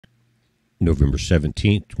November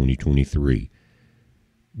 17th, 2023.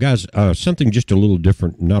 Guys, something just a little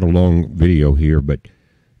different, not a long video here, but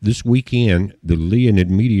this weekend, the Leonid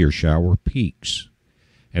meteor shower peaks.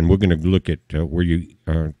 And we're going to look at where you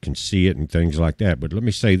can see it and things like that. But let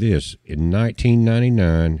me say this. In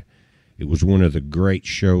 1999, it was one of the great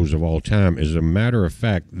shows of all time. As a matter of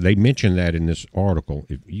fact, they mentioned that in this article.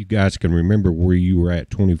 If you guys can remember where you were at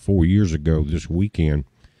 24 years ago this weekend,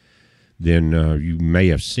 then you may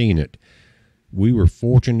have seen it. We were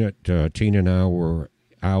fortunate, Tina and I were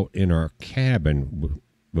out in our cabin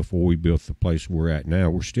before we built the place we're at now.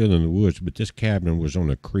 We're still in the woods, but this cabin was on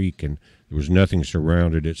a creek and there was nothing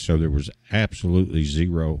surrounded it, so there was absolutely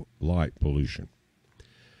zero light pollution.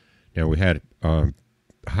 Now, we had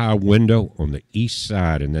high window on the east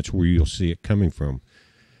side, and that's where you'll see it coming from.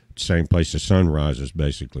 Same place the sun rises,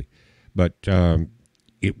 basically. But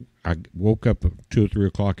I woke up at 2 or 3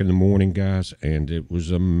 o'clock in the morning, guys, and it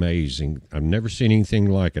was amazing. I've never seen anything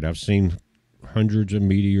like it. I've seen hundreds of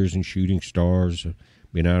meteors and shooting stars.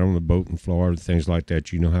 Been out on the boat in Florida, things like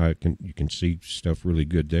that. You know how you can see stuff really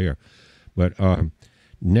good there. But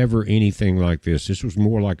never anything like this. This was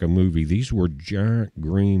more like a movie. These were giant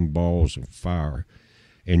green balls of fire.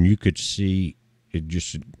 And you could see it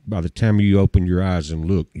just, by the time you opened your eyes and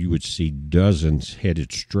looked, you would see dozens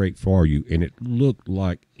headed straight for you. And it looked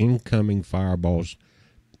like incoming fireballs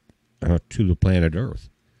to the planet Earth.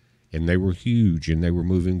 And they were huge and they were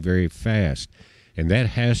moving very fast. And that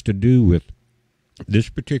has to do with this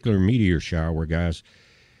particular meteor shower, guys,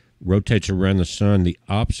 rotates around the sun the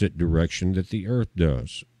opposite direction that the Earth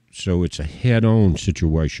does. So it's a head-on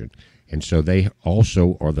situation. And so they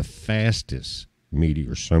also are the fastest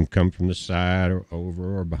meteors. Some come from the side or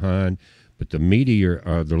over or behind, but the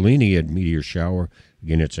the Leonid meteor shower,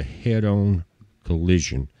 again, it's a head-on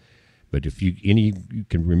collision. But if you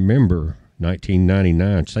can remember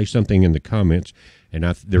 1999, say something in the comments, and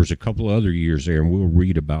there's a couple of other years there, and we'll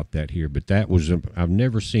read about that here. But that was I've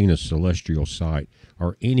never seen a celestial sight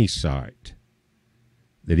or any sight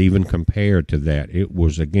that even compared to that. It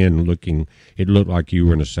was, again, it looked like you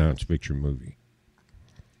were in a science fiction movie.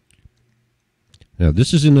 Now,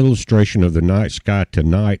 this is an illustration of the night sky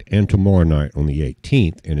tonight and tomorrow night on the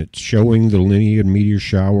 18th, and it's showing the Leonid meteor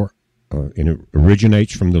shower, and it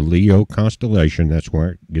originates from the Leo constellation. That's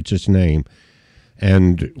where it gets its name.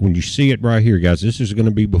 And when you see it right here, guys, this is going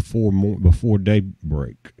to be before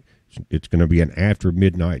daybreak. It's going to be an after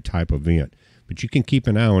midnight type event. But you can keep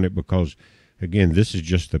an eye on it because, again, this is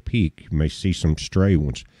just the peak. You may see some stray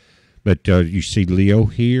ones. But you see Leo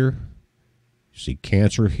here. You see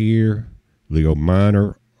Cancer here. Leo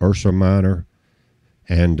Minor, Ursa Minor,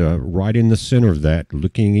 and right in the center of that,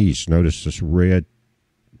 looking east, notice this red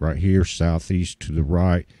right here, southeast to the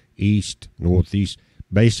right, east, northeast,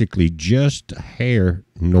 basically just a hair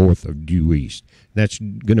north of due east. That's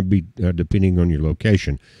going to be depending on your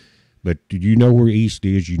location. But you know where east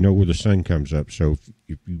is, you know where the sun comes up. So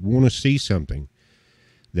if you want to see something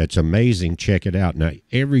that's amazing, check it out. Now,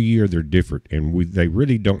 every year they're different, and they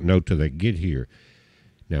really don't know till they get here.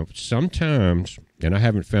 Now, sometimes, and I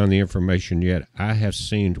haven't found the information yet, I have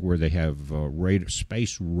seen where they have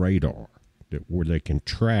space radar where they can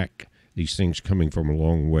track these things coming from a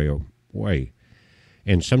long way away.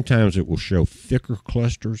 And sometimes it will show thicker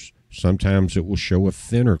clusters. Sometimes it will show a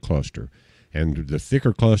thinner cluster. And the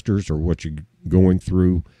thicker clusters are what you're going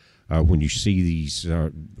through when you see these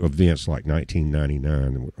events like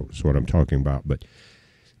 1999. That's what I'm talking about. But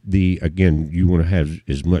again, you want to have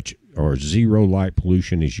as much or zero light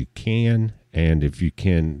pollution as you can, and if you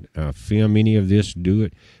can film any of this, do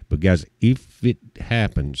it. But guys, if it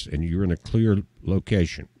happens and you're in a clear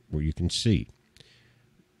location where you can see,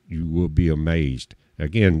 you will be amazed.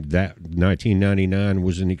 Again, that 1999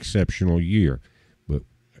 was an exceptional year, but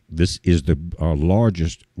this is the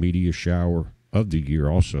largest meteor shower of the year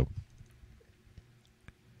also.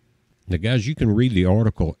 Now, guys, you can read the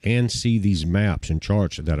article and see these maps and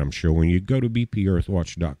charts that I'm showing you. Go to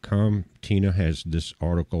bpearthwatch.com. Tina has this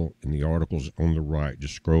article, and the article's on the right.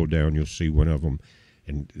 Just scroll down, you'll see one of them,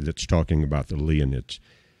 and that's talking about the Leonids. It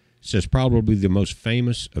says probably the most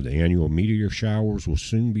famous of the annual meteor showers will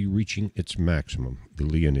soon be reaching its maximum, the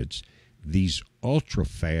Leonids. These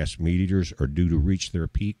ultra-fast meteors are due to reach their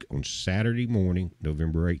peak on Saturday morning,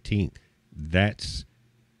 November 18th. That's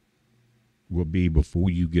will be before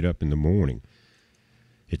you get up in the morning.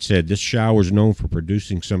 It said this shower is known for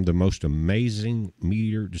producing some of the most amazing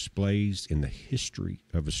meteor displays in the history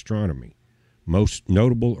of astronomy. Most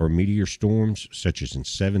notable are meteor storms such as in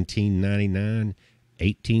 1799,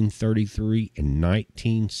 1833, and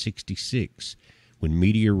 1966, when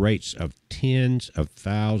meteor rates of tens of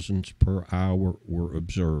thousands per hour were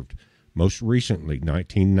observed. Most recently,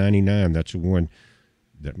 1999, that's the one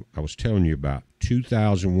that I was telling you about.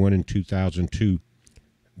 2001 and 2002,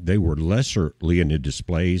 they were lesser Leonid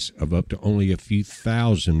displays of up to only a few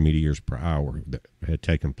thousand meteors per hour that had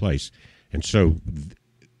taken place. And so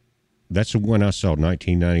that's the one I saw,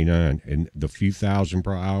 1999, and the few thousand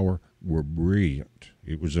per hour were brilliant.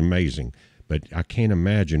 It was amazing. But I can't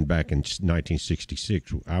imagine back in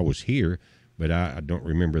 1966. I was here, but I don't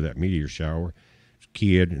remember that meteor shower. As a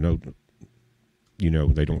kid,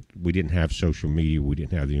 we didn't have social media. We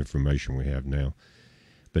didn't have the information we have now.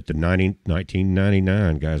 But the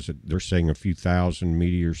 1999, guys, they're saying a few thousand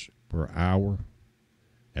meteors per hour.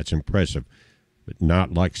 That's impressive, but not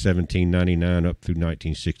like 1799 up through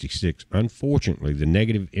 1966. Unfortunately, the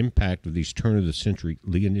negative impact of these turn-of-the-century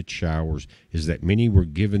Leonid showers is that many were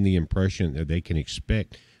given the impression that they can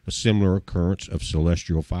expect a similar occurrence of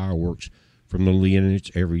celestial fireworks from the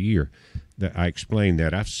Leonids every year. I explained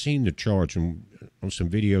that. I've seen the charts on some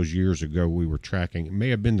videos years ago we were tracking. It may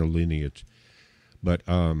have been the Leonids, but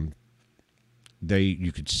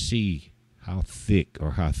you could see how thick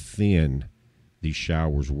or how thin these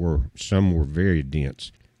showers were. Some were very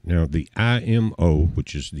dense. Now, the IMO,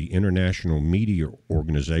 which is the International Meteor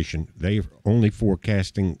Organization, they're only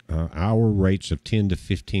forecasting hour rates of 10 to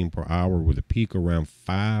 15 per hour with a peak around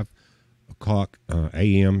 5 o'clock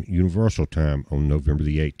a.m. Universal Time on November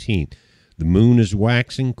the 18th. The moon is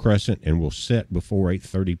waxing crescent and will set before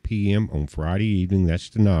 8:30 p.m. on Friday evening, that's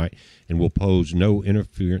tonight, and will pose no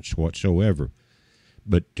interference whatsoever.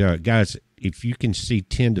 But, guys, if you can see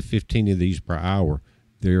 10 to 15 of these per hour,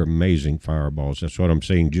 they're amazing fireballs. That's what I'm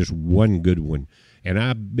saying, just one good one. And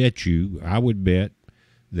I would bet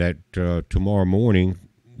that tomorrow morning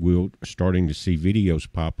we're starting to see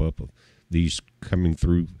videos pop up of these coming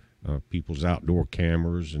through people's outdoor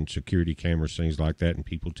cameras and security cameras, things like that, and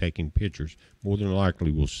people taking pictures. More than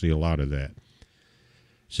likely we'll see a lot of that.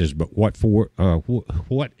 It says, but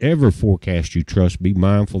whatever forecast you trust, be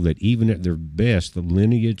mindful that even at their best, the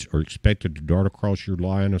Leonids are expected to dart across your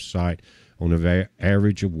line of sight on an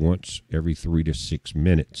average of once every 3 to 6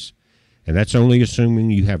 minutes. And that's only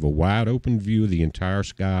assuming you have a wide open view of the entire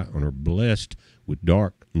sky and are blessed with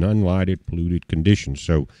dark, non-lighted, polluted conditions.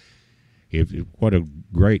 So what a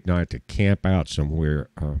great night to camp out somewhere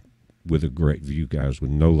with a great view, guys, with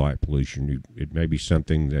no light pollution. It may be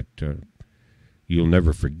something that you'll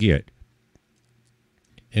never forget.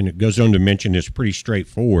 And it goes on to mention it's pretty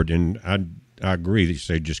straightforward, and I agree. They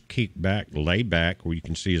say just kick back, lay back, where you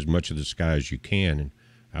can see as much of the sky as you can. And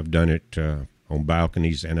I've done it on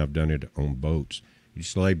balconies, and I've done it on boats. You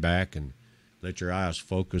just lay back and let your eyes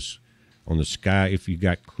focus on the sky if you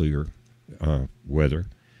got clear weather.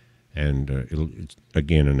 And it's,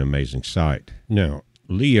 again, an amazing sight. Now,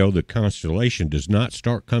 Leo, the constellation, does not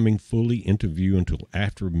start coming fully into view until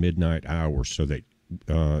after midnight hours, so that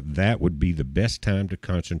that would be the best time to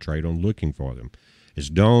concentrate on looking for them. As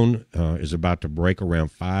dawn is about to break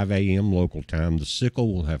around 5 a.m. local time, the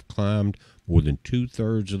sickle will have climbed more than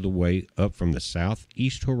 2/3 of the way up from the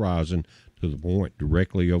southeast horizon to the point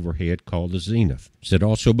directly overhead called the zenith. Said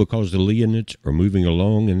also because the Leonids are moving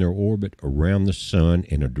along in their orbit around the sun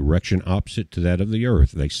in a direction opposite to that of the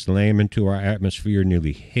Earth. They slam into our atmosphere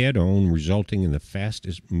nearly head-on, resulting in the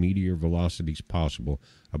fastest meteor velocities possible,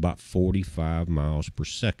 about 45 miles per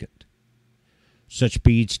second. Such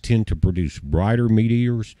speeds tend to produce brighter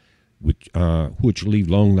meteors, which leave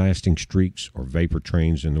long-lasting streaks or vapor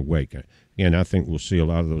trains in the wake. And I think we'll see a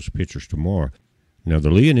lot of those pictures tomorrow. Now,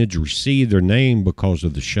 the Leonids receive their name because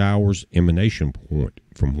of the shower's emanation point,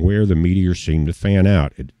 from where the meteors seem to fan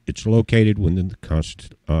out. It's located within the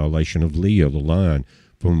constellation of Leo, the Lion,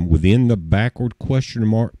 from within the backward question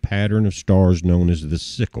mark pattern of stars known as the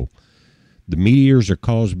sickle. The meteors are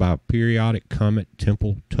caused by a periodic comet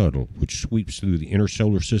Tempel-Tuttle, which sweeps through the inner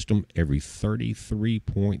solar system every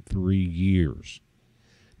 33.3 years.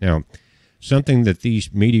 Now, something that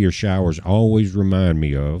these meteor showers always remind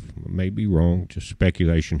me of, may be wrong, just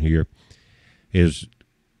speculation here, is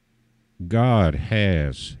God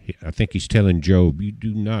has, I think he's telling Job, you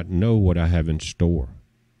do not know what I have in store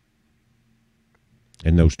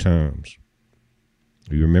in those times.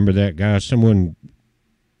 Do you remember that, guys? Someone,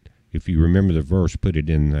 if you remember the verse, put it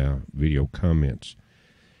in the video comments.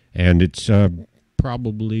 And it's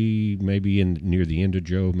probably maybe near the end of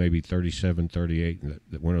Job, maybe 37, 38,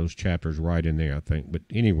 one of those chapters right in there, I think. But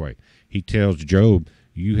anyway, he tells Job,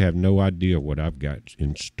 you have no idea what I've got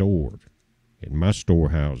in store in my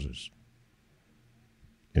storehouses.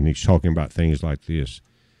 And he's talking about things like this.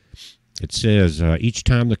 It says, each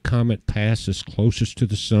time the comet passes closest to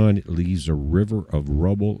the sun, it leaves a river of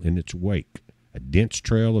rubble in its wake. a dense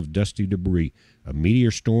trail of dusty debris. A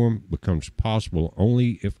meteor storm becomes possible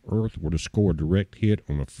only if Earth were to score a direct hit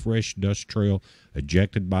on a fresh dust trail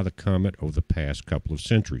ejected by the comet over the past couple of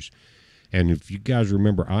centuries. And if you guys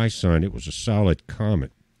remember ISON, it was a solid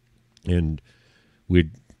comet. And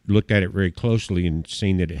we'd looked at it very closely and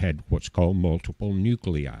seen that it had what's called multiple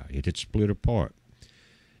nuclei. It had split apart.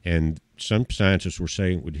 And some scientists were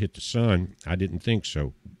saying it would hit the sun. I didn't think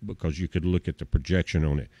so, because you could look at the projection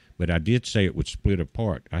on it. But I did say it would split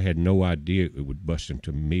apart. I had no idea it would bust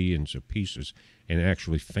into millions of pieces and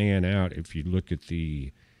actually fan out. If you look at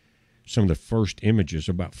some of the first images,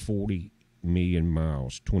 about 40 million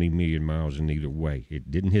miles, 20 million miles in either way. It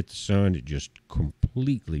didn't hit the sun. It just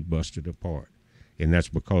completely busted apart. And that's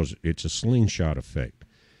because it's a slingshot effect.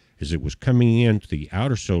 As it was coming into the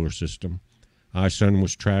outer solar system, ISON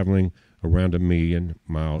was traveling around 1 million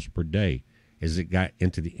miles per day. As it got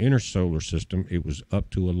into the inner solar system, it was up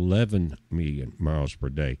to 11 million miles per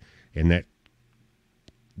day. And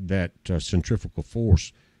that centrifugal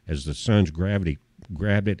force, as the sun's gravity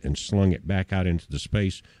grabbed it and slung it back out into the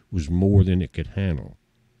space, was more than it could handle.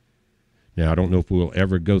 Now, I don't know if we'll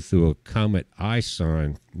ever go through a comet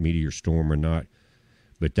ISON meteor storm or not,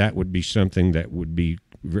 but that would be something that would be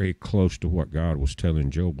very close to what God was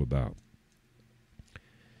telling Job about.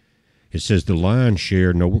 It says the lion's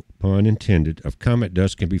share, no pun intended, of comet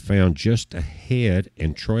dust can be found just ahead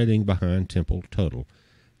and trailing behind Temple Tuttle.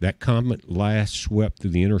 That comet last swept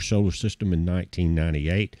through the inner solar system in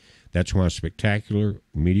 1998. That's why spectacular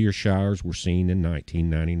meteor showers were seen in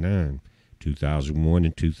 1999, 2001,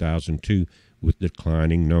 and 2002, with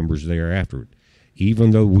declining numbers thereafter.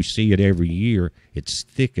 Even though we see it every year, it's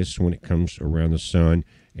thickest when it comes around the sun,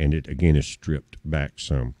 and it again is stripped back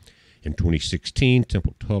some. In 2016,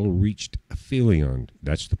 Temple Tuttle reached aphelion.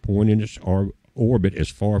 That's the point in its orbit as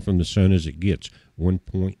far from the sun as it gets,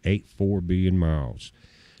 1.84 billion miles.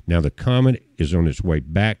 Now, the comet is on its way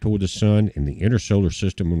back toward the sun in the inner solar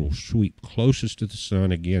system and will sweep closest to the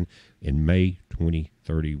sun again in May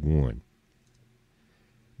 2031.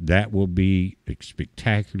 That will be a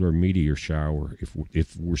spectacular meteor shower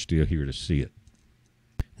if we're still here to see it.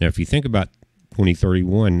 Now, if you think about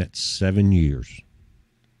 2031, that's 7 years.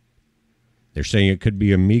 They're saying it could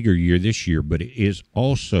be a meager year this year, but it is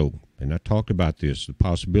also, and I talked about this, the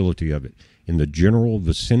possibility of it, in the general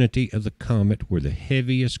vicinity of the comet where the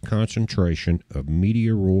heaviest concentration of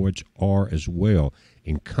meteoroids are as well.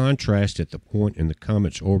 In contrast, at the point in the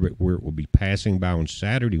comet's orbit where it will be passing by on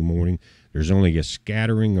Saturday morning, there's only a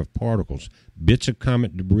scattering of particles, bits of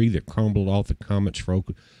comet debris that crumbled off the comet's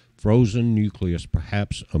frozen nucleus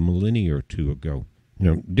perhaps a millennia or two ago.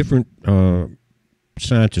 Different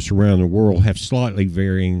scientists around the world have slightly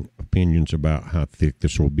varying opinions about how thick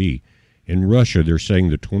this will be. In Russia, they're saying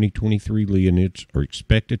the 2023 Leonids are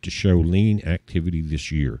expected to show lean activity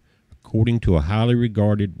this year. According to a highly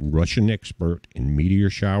regarded Russian expert in meteor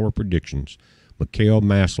shower predictions, Mikhail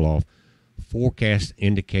Maslov, forecasts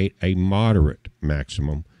indicate a moderate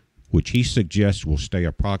maximum, which he suggests will stay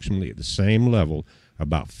approximately at the same level,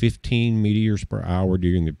 about 15 meteors per hour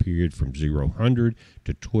during the period from 0100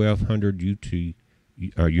 to 1200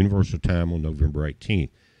 Universal Time on November 18th.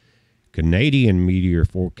 Canadian meteor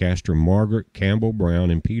forecaster Margaret Campbell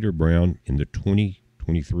Brown and Peter Brown in the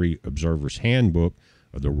 2023 Observer's Handbook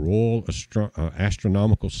of the Royal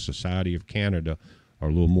Astronomical Society of Canada are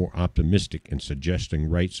a little more optimistic in suggesting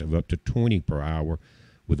rates of up to 20 per hour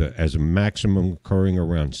as a maximum occurring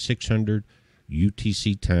around 600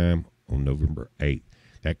 UTC time on November 8th.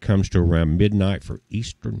 That comes to around midnight for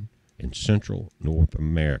Eastern and Central North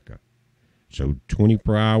America. So 20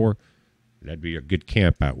 per hour, that'd be a good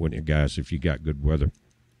camp out, wouldn't it, guys, if you got good weather?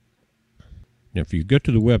 Now, if you go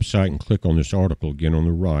to the website and click on this article again on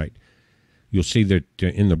the right, you'll see that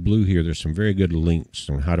in the blue here, there's some very good links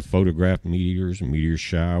on how to photograph meteors and meteor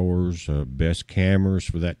showers, best cameras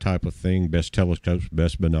for that type of thing, best telescopes,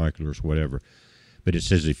 best binoculars, whatever. But it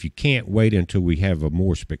says if you can't wait until we have a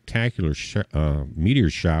more spectacular meteor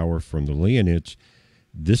shower from the Leonids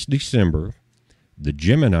this December, the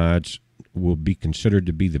Geminids will be considered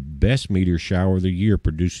to be the best meteor shower of the year,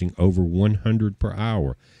 producing over 100 per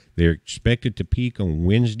hour. They're expected to peak on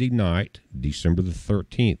Wednesday night, December the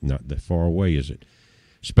 13th. Not that far away, is it?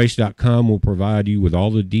 Space.com will provide you with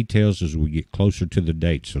all the details as we get closer to the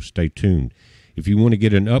date, so stay tuned. If you want to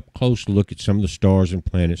get an up-close look at some of the stars and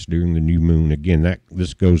planets during the new moon, again,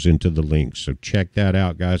 this goes into the links, so check that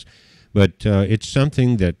out, guys. But it's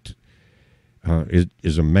something that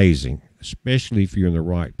is amazing, especially if you're in the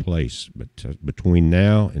right place. But between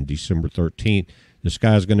now and December 13th, the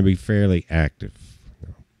sky is going to be fairly active.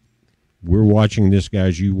 We're watching this,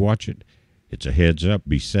 guys. You watch it. It's a heads up.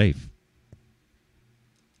 Be safe.